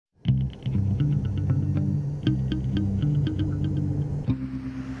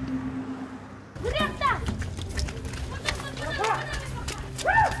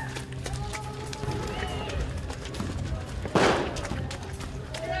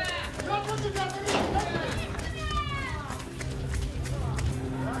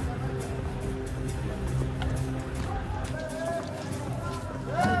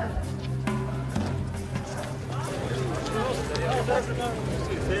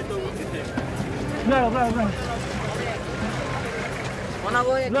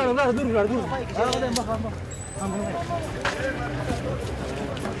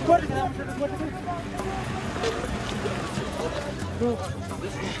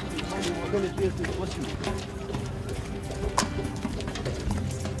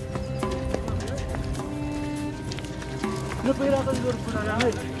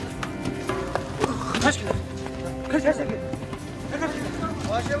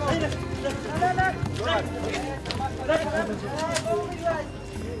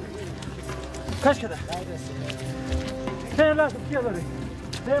Kaç kadar? Sen lazım kiyaları.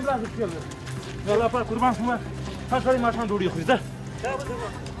 Sen lazım kiyaları. Valla par kurban var. Her şey maşan doğru yukarı da.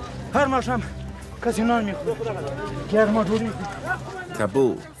 Her maşam kasino'nun yukarı. Yarma doğru yukarı.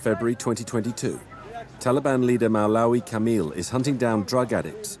 Kabul, February 2022. Taliban leader Maulawi Kamil is hunting down drug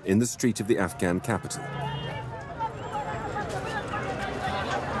addicts in the street of the Afghan capital.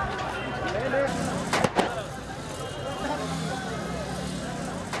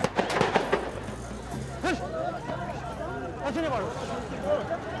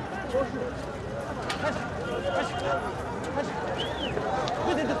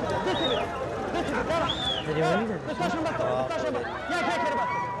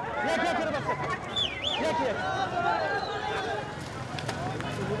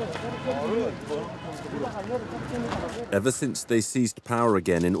 Ever since they seized power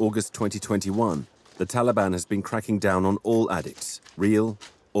again in August 2021, the Taliban has been cracking down on all addicts, real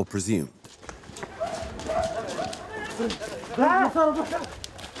or presumed.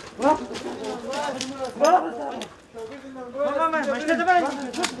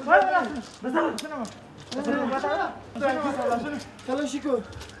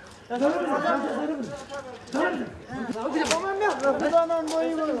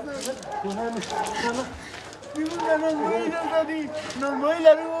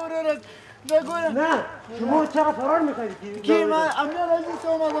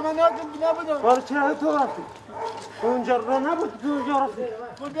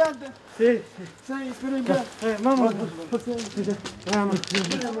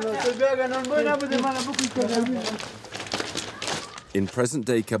 In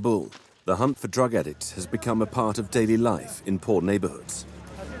present-day Kabul, the hunt for drug addicts has become a part of daily life in poor neighborhoods.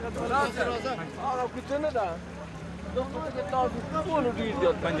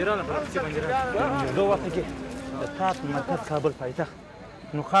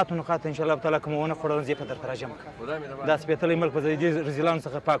 نقاط ان شاء الله تعالی کوم ونه خورل زی په در ترجمه دا سپیتل ملک په دې رزلان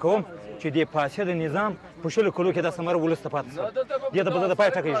څخه پاکوم چې دې فاسد نظام په شل کلو کې د سمر ولست پات دې د بزاده پای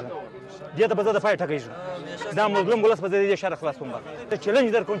ټکیږي دې د بزاده پای ټکیږي دا مظلوم ولست په دې شهر خلاص کوم ته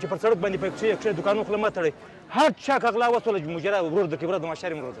چیلنج در کوم چې پر سړک باندې په کې دکانو خلک ماتړي هر چا کغلا وصل مجرا ورور د کبره د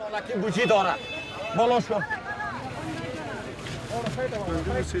مشاري مرور لکه بوجي داره بالاش کو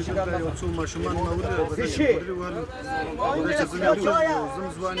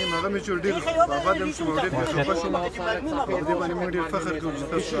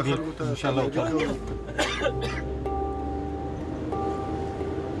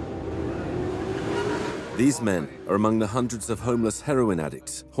These men are among the hundreds of homeless heroin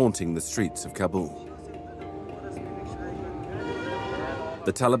addicts haunting the streets of Kabul.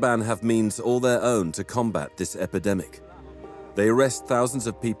 The Taliban have means all their own to combat this epidemic. They arrest thousands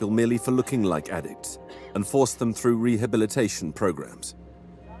of people merely for looking like addicts and force them through rehabilitation programs.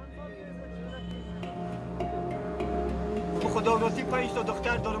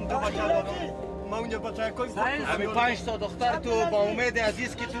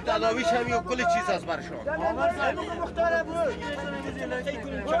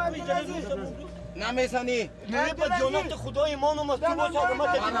 نمیزنی نه به جانت خدای ما نمستی باشه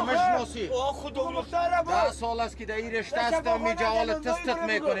من مشناسی خدا 10 سال است که در این رشته هستم میجوال تستت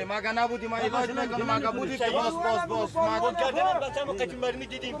میکنیم اگه نبودی من علاج میکنم اگه بودی که باز ما گردن بسم قتی مرمی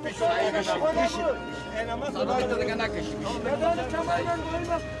دیدیم پیش انا ما صدای تو دیگه نکشی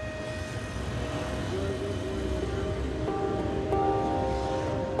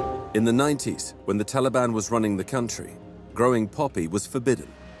In the 90s, when the Taliban was running the country, growing poppy was forbidden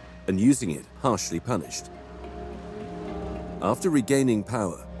and using it harshly punished. After regaining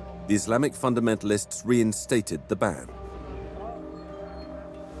power, the Islamic fundamentalists reinstated the ban.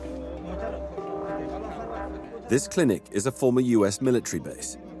 This clinic is a former US military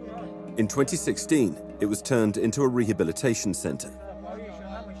base. In 2016, it was turned into a rehabilitation center.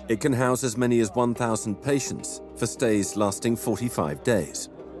 It can house as many as 1,000 patients for stays lasting 45 days.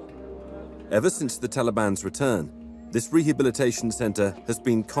 Ever since the Taliban's return, this rehabilitation center has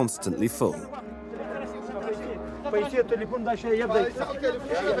been constantly full. پیسې تلیفون دا شی یبدا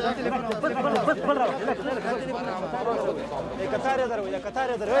کتار درو یا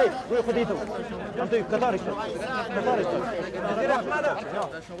کتار درو وای خودی ته انت کتار است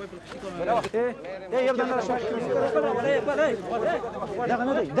یبدا نه شو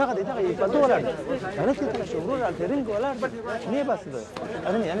دغه دولار انا كنت شغل على الترنج ولا ني بس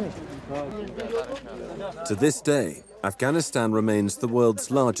انا To this day, Afghanistan remains the world's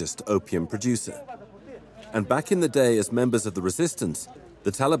largest opium producer. And back in the day, as members of the resistance,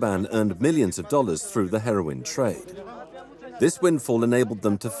 the Taliban earned millions of dollars through the heroin trade. This windfall enabled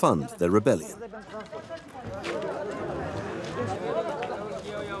them to fund their rebellion.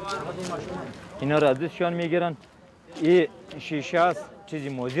 اینا را ازشان میگیرن این شیشه است چیزی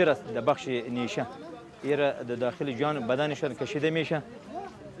مضر است در بخش نیشه این را در داخل جان بدنشان کشیده میشه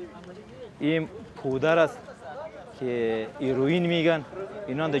این پودر است که هیروین میگن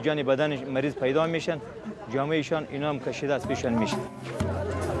اینا در جان بدن مریض پیدا میشن جامعهشان اینا هم کشیده از پیشان میشه.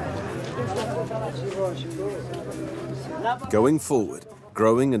 Going forward,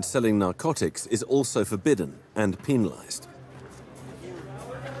 growing and selling narcotics is also forbidden and penalized.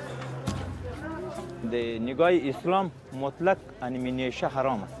 در نگاه اسلام مطلق انیمیشه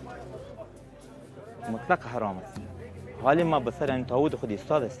حرام است. مطلق حرام است. حالی ما به سر این تعهد خود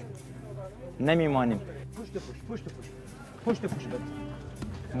ایستاده است. نمیمانیم. پشت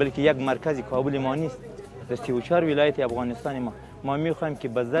بلکه یک مرکز کابل ما نیست. در 34 ولایت افغانستان ما میخوایم که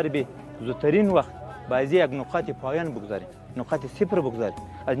به ضرب زودترین وقت بعضی یک نقاط پایان بگذاریم. نقاط صفر بگذاریم.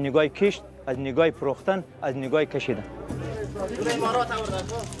 از نگاه کشت، از نگاه فروختن، از نگاه کشیدن.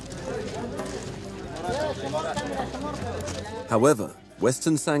 However,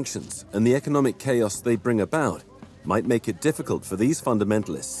 Western sanctions and the economic chaos they bring about might make it difficult for these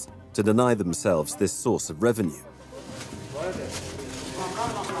fundamentalists to deny themselves this source of revenue.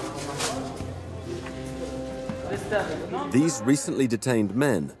 These recently detained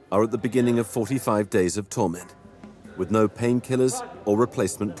men are at the beginning of 45 days of torment, with no painkillers or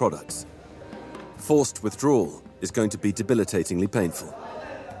replacement products. Forced withdrawal is going to be debilitatingly painful.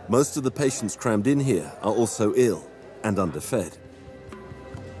 Most of the patients crammed in here are also ill and underfed.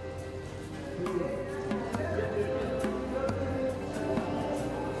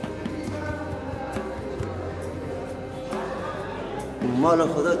 مال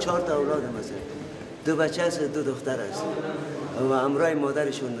خدا 4 تا اولاد مثلا 2 بچه است 2 دختر است و امرای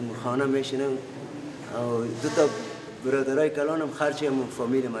مادرشون خانه میشینن و 2 تا برادرای کلانم خرچی هم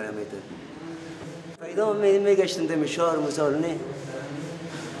فامیل ما میده پیدا میگشتم دم شهر مثلا نه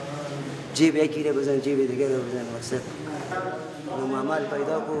جیب یکی رو بزن جیب دیگه رو بزن مقصد معمل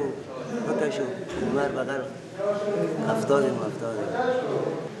پیدا کو بکشو عمر بغل 70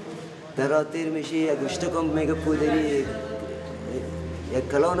 در تیر میشه یک اشتکم میگه پودری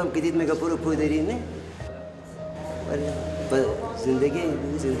یک کلانم که دید میگه پورو پودری نه ولی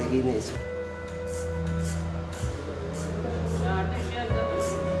زندگی نیست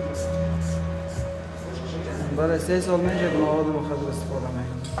برای 3 سال میشه که مواد مخدر استفاده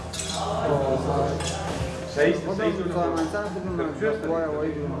میکنم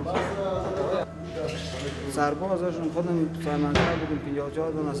سربازشون خودم سایمنتر بودیم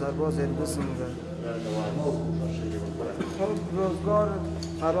 54 دونه سرباز هربسم بودن خب روزگار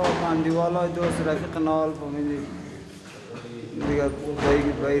خراب اندیوالای دوست رفیق نال فامیلی دیگه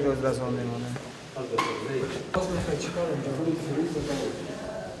بایی روز رسانده مانه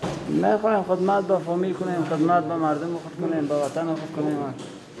میخوایم خدمت به فامیل کنیم خدمت به مردم خود کنیم به وطن خود کنیم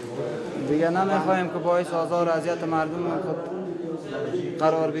دیگه نمیخوایم که باعث آزار و اذیت مردم خود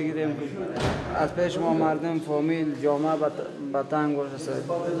قرار بگیریم از پیش ما مردم فامیل جامعه به تنگ برسه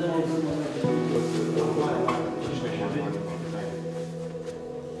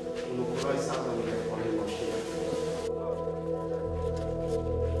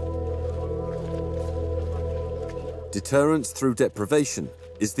Deterrence through deprivation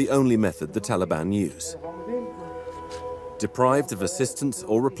is the only method the Taliban use. Deprived of assistance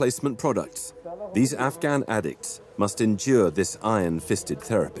or replacement products, these Afghan addicts must endure this iron-fisted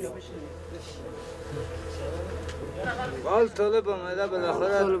therapy.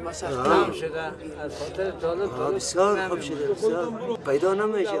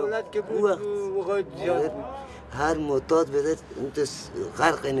 هر معتاد بده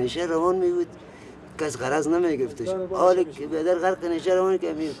غرق نشه روان میبود کس غرض نمیگفتش حالی که بدر غرق نشه روان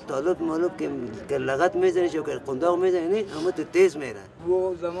که طالب مالوب که لغت میزنه و که قنداق میزنه اما تو تیز میرن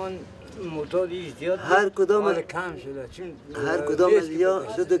و زمان معتادی زیاد هر کدام کم شده هر کدام از یا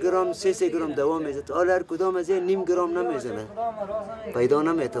 2 گرم 3 گرم دوا میزد حالا هر کدام از نیم گرم نمیزنه پیدا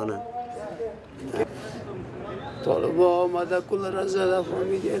نمیتونن طالبا آمده کل را زده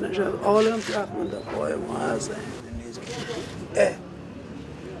فهمیدی نشد عالم تخمنده پای ما هست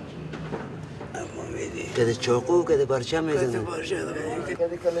فهمیدی کده چاقو کده برچه میزنه کده برچه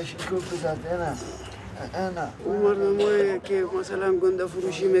کده کلاشینکوف بزنده نه اون مردم هایی که مثلا گنده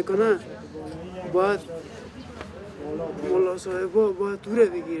فروشی میکنه باید مولا صاحبا باید دوره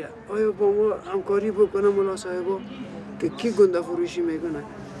بگیره آیا با ما همکاری بکنه مولا صاحبا که کی گنده فروشی میکنه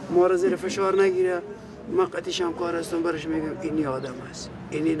ما را زیر فشار نگیره من قطعش همکار هستم برش میگم اینی آدم است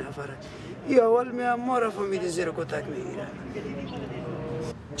اینی نفره ای اول میام ما را فهمیدی زیر کتک میگیره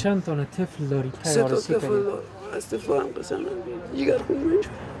چند تا طفل داری؟ 3 تا طفل دار از طفل هم قسم جگر خون منشو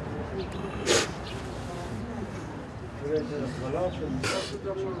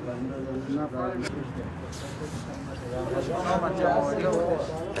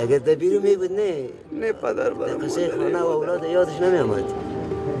اگر دبیرو میبود نه پدر برم قصه خانه و اولاد یادش نمیامد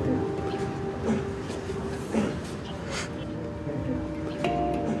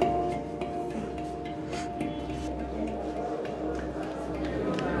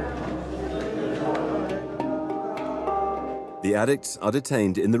The addicts are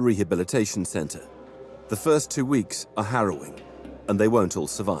detained in the rehabilitation center. The first 2 weeks are harrowing, and they won't all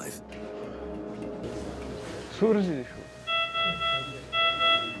survive.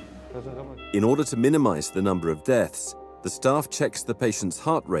 In order to minimize the number of deaths, the staff checks the patients'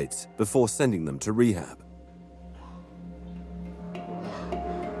 heart rates before sending them to rehab.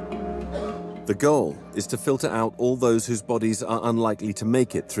 The goal is to filter out all those whose bodies are unlikely to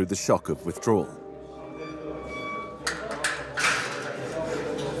make it through the shock of withdrawal.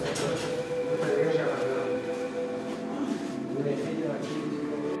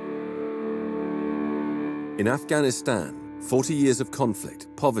 In Afghanistan, 40 years of conflict,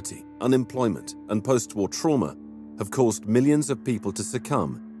 poverty, unemployment, and post-war trauma have caused millions of people to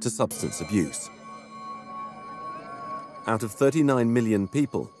succumb to substance abuse. Out of 39 million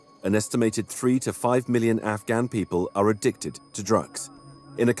people, an estimated 3 to 5 million Afghan people are addicted to drugs.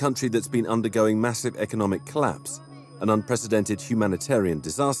 In a country that's been undergoing massive economic collapse, an unprecedented humanitarian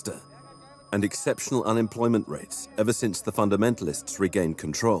disaster, and exceptional unemployment rates ever since the fundamentalists regained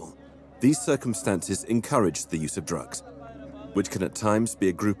control. These circumstances encourage the use of drugs, which can at times be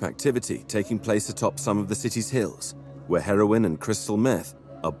a group activity taking place atop some of the city's hills, where heroin and crystal meth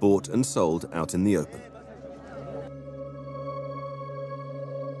are bought and sold out in the open.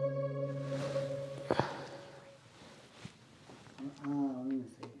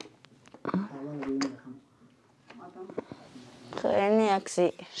 خیلی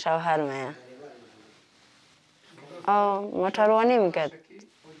عکسی شوهر میه موتروانی میکرد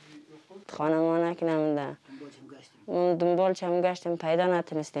خانه ما نکی نمونده دنبال چم گشتیم پیدا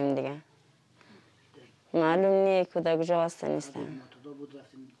نتونستیم دیگه معلوم نیه کده کجا هسته نیستم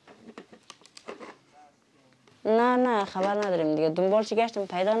نه خبر نداریم دیگه دنبال چی گشتیم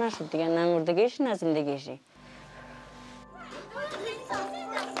پیدا نشد دیگه نه مردگیش نه زندگیشی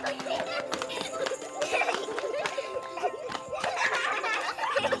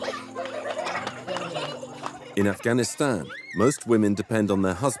In Afghanistan, most women depend on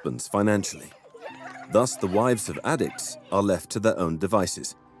their husbands financially. Thus, the wives of addicts are left to their own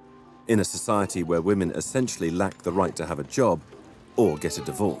devices, in a society where women essentially lack the right to have a job or get a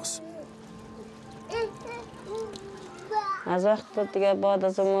divorce. از وقت دیگه بعد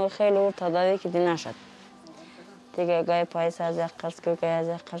از اون خیلی اور تداوی که نشد دیگه گاهی پایسه از یک قرض که گاهی از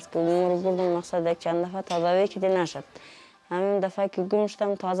یک قرض که امور بردم مقصد یک چند دفعه تداوی که نشد همین دفعه که گم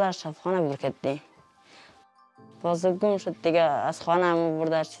شدم تازه از شفاخانه برکت دی باز گم شد دیگه از خانه همون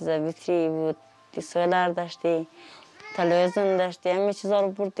برده چیز ویتری بود سولر داشتی تلویزیون داشتی همه چیزا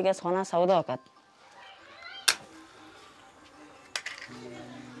رو برد دیگه از خانه سودا کرد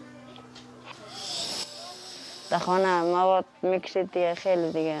در خانه مواد میکشید دیگه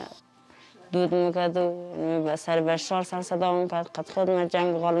خیلی دیگه دود میکرد و سر بشار سر صدا میکرد قد خود من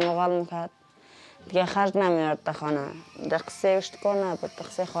جنگ غال مغال میکرد دیگه خرج نمیارد در خانه در قصه اشتکار نبود در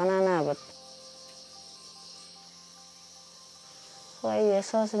قصه خانه نبود خواهی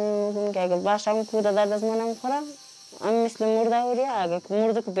احساس میکنم که اگه باشم کوده درد از ما نمیخورم هم مثل مرده هوریا اگه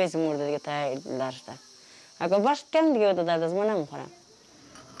مرده که بیسی مرده دیگه تا داشته اگه باش کم دیگه درد از ما نمیخورم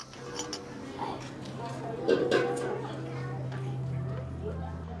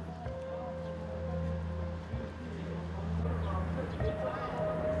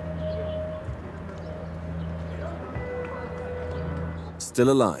Still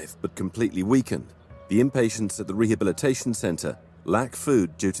alive but completely weakened, the inpatients at the rehabilitation center lack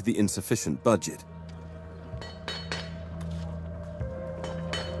food due to the insufficient budget.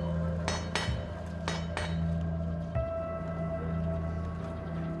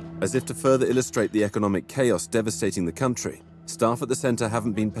 As if to further illustrate the economic chaos devastating the country, staff at the center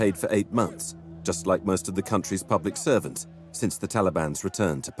haven't been paid for 8 months, just like most of the country's public servants since the Taliban's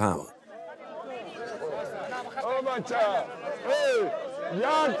return to power.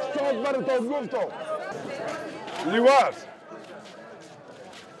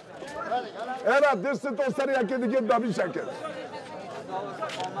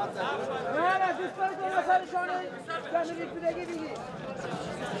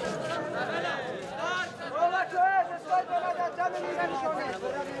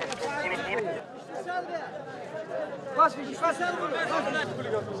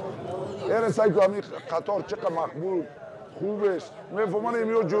 قطار چقدر مقبول خوبش میفهمن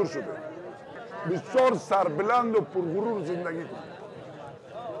ایمیو جور شده بسیار سربلند و پرغرور زندگی کنه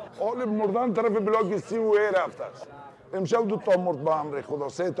حال مردن طرف بلاک 31 رفته است امشب 2 تا مرد با امر خدا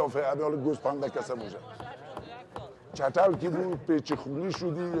 3 تا فعلی حال گوسپنده کسه موجه چتل که بود پیچ خونی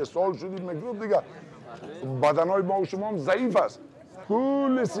شدی یه سال شدی میگفت دیگه بدنهای ما و شما هم ضعیف است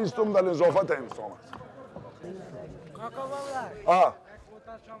کل سیستم در اضافت انسان است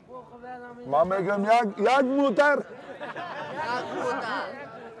من میگم یک موتر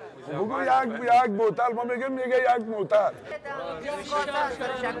بگو یک بوتل من میگم یک موتر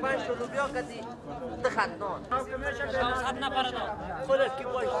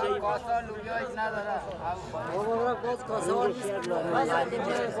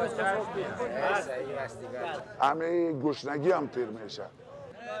همه گشنگی هم تیر میشه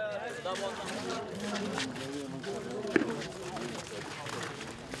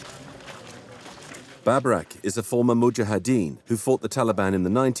Babrak is a former mujahideen who fought the Taliban in the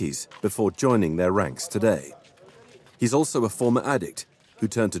 90s before joining their ranks today. He's also a former addict who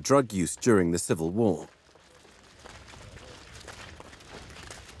turned to drug use during the civil war.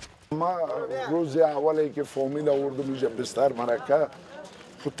 ما روز اولی که فامیل آوردم اینجا بستر مرکه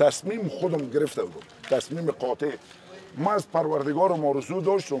خود تصمیم خودم گرفته بودم تصمیم قاطع ما از پروردگارم آرزو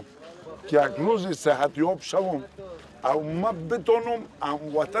داشتم که یک روز صحتیاب شوم او ما بتونم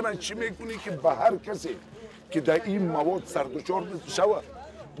هموطن چی میکنی که به هر کسی که در این مواد سردچار شود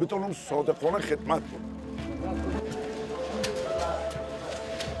بتونم صادقانه خدمت کنم.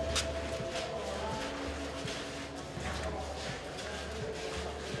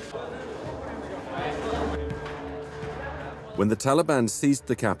 When the Taliban seized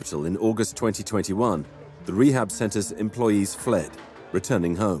the capital in August 2021, the rehab center's employees fled,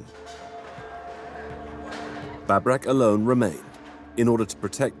 returning home. Babrak alone remained in order to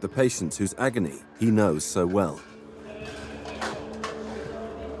protect the patients whose agony he knows so well.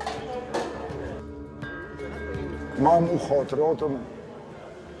 من خاطراتم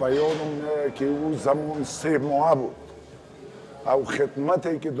بیانم که او زمان 3 ماه بود او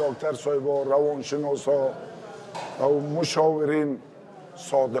خدمتی که دکتر صاحبا روانشناسا او مشاورین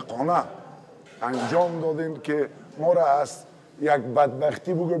صادقانه انجام دادیم که ما را از یک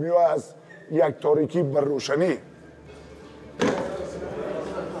بدبختی بگم یا از یک تاریکی بر روشنی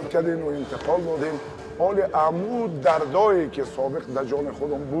کردیم و انتقال دادیم. حال عمود دردایی که سابق در جان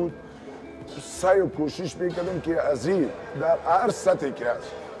خودم بود سعی و کوشش میکردیم که از این در هر سطحی که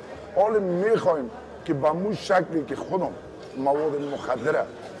هست حال میخوایم که به مو شکلی که خودم مواد مخدره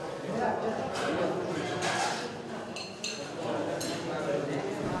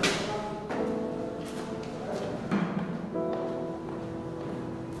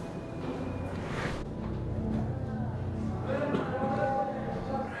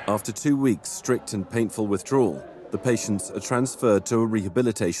After 2 weeks' strict and painful withdrawal, the patients are transferred to a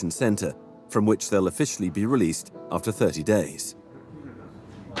rehabilitation center from which they'll officially be released after 30 days.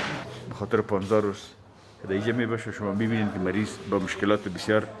 خاطر 15 روز در اینجا میباشه شما میبینید که مریض با مشکلات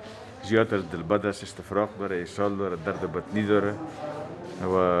بسیار زیاد از دلبد است، استفراغ داره، اسهال داره، درد بطنی داره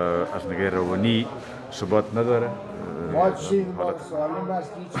و از نگاه روانی ثبات نداره. ما چی سالم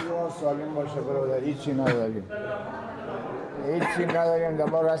است که چی سالم باشه برادر هیچی نداریم. هیچی نداریم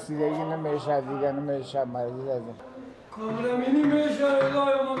دما رسیدگی نمیشه دیگه نمیشه مریض هستیم. کامرمینی میشه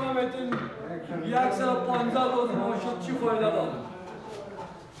الهی ما نمیتونیم 115 روز ماشین چی فایده داره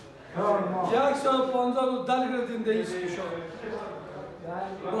 115 روز دل گردنده ایست میشه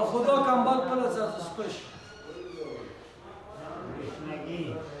با خدا کمبل پرست از اسپش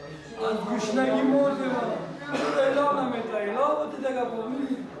از گشنگی مردیم اله نمیتونه اله بودی دیگه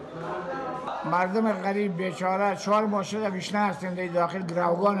بومی مردم غریب بیچاره 4 ماشین گشنه هستیم در داخل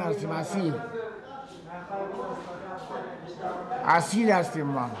گروگان هستیم اسیر هستیم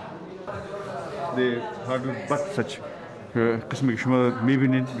ما ده هادو بد سچ قسمی که شما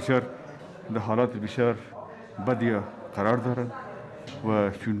میبینید بسیار در حالات بسیار بدی قرار دارن و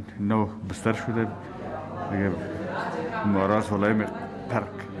چون نو بستر شده دیگه ماراز ولایم ترک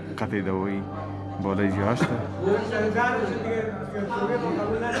قطع دوایی بالای جهاز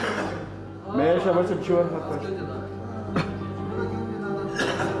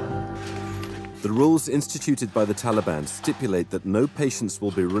The rules instituted by the Taliban stipulate that no patients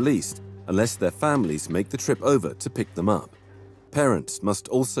will be released unless their families make the trip over to pick them up. Parents must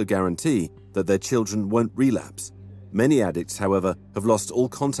also guarantee that their children won't relapse. Many addicts, however, have lost all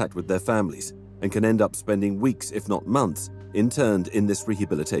contact with their families and can end up spending weeks, if not months, interned in this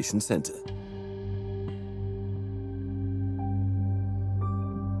rehabilitation center.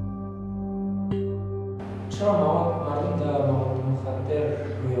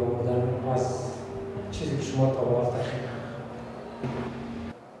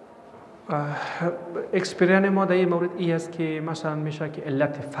 اکسپریان ما در این مورد ای است که مثلا میشه که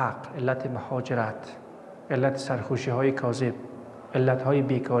علت فقر، علت مهاجرت، علت سرخوشی های کاذب، علت های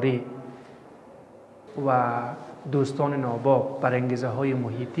بیکاری و دوستان ناباب، برانگیزه های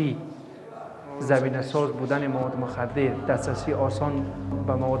محیطی، زمینه ساز بودن مواد مخدر، دسترسی آسان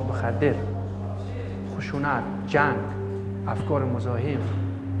به مواد مخدر، خشونت، جنگ، افکار مزاحم،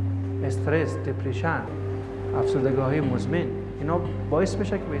 استرس، دپرشن، افسردگی مزمن، اینا باعث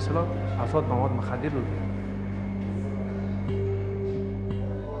میشه که به اصطلاح افراد مواد مخدر رو بگیرن.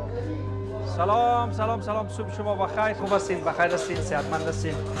 سلام صبح شما بخیر، خوب هستین، بخیر هستین، صحتمند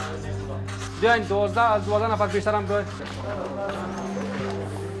هستین. بیاین 12 نفر بیشتر هم بیاین.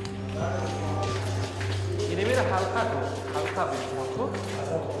 اینه میره حلقه بشما،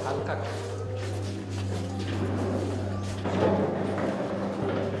 حلقه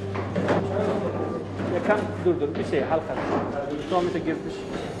یکم دور میشه حلقه تو میتونه گرفتش.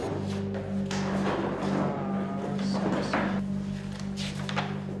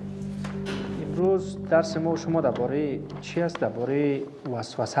 امروز درس ما شما درباره چی است؟ درباره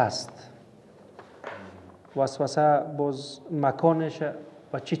وسوسه است. وسوسه باز مکانش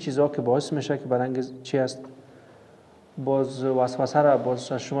و چی چیزا که باعث میشه که برانگیز چی است. باز وسوسه را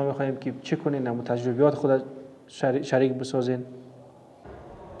باز شما میخوایم که چی کنین، اما تجربیات خود شریک بسازین.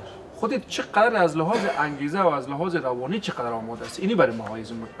 خودت چقدر از لحاظ انگیزه و از لحاظ روانی چقدر آماده است؟ اینی برای ما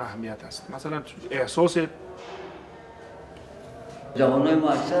حائز اهمیت است. مثلا احساس جوانای ما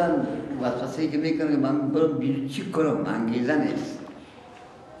اکثرا وسوسه‌ای که میکنن من برم بیرون چی کنم، انگیزه نیست.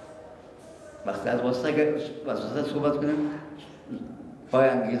 وقتی از وسوسه صحبت کنیم پای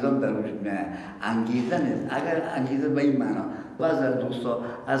انگیزه در وجود میاد. انگیزه نیست. اگر انگیزه به این معنا، بعضی از دوستا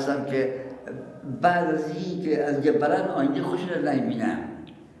هستن که بعد از این که از جبران آینده خوش نمیبینن،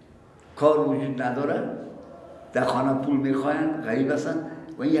 کار وجود نداره، در خانه پول میخواین، غریب هستن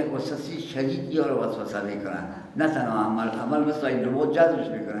و این یک وسوسه شدید یا رو وسوسه میکنن. نه تنها عمل مثل این دو جذبش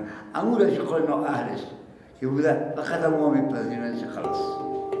میکنن، اما رشق نا اهلش که بوده فقط ما میپذیرن چه خلاص.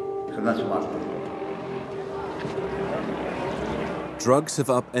 خدمت شما. Drugs have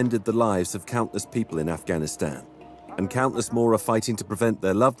upended the lives of countless people in Afghanistan, and countless more are fighting to prevent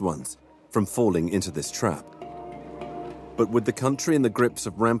their loved ones from falling into this trap. But with the country in the grips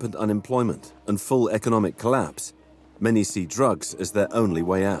of rampant unemployment and full economic collapse, many see drugs as their only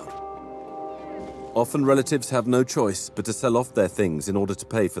way out. Often relatives have no choice but to sell off their things in order to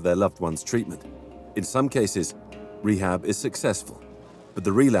pay for their loved one's treatment. In some cases, rehab is successful, but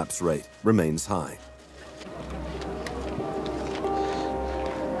the relapse rate remains high.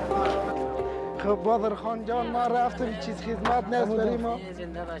 خب بادر خان جان ما رفتیم چیز خدمت نیست بریم ما.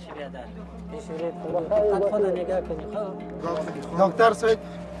 دکتر سید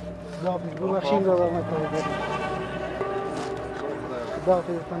ببخشید رو آمد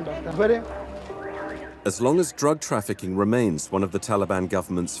دکتر بریم. As long as drug trafficking remains one of the Taliban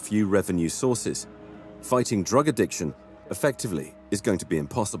government's few revenue sources, fighting drug addiction effectively is going to be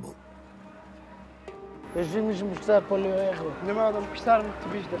impossible.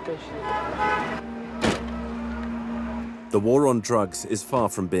 The war on drugs is far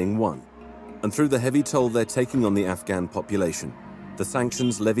from being won, and through the heavy toll they're taking on the Afghan population, the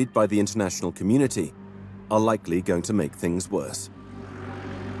sanctions levied by the international community are likely going to make things worse.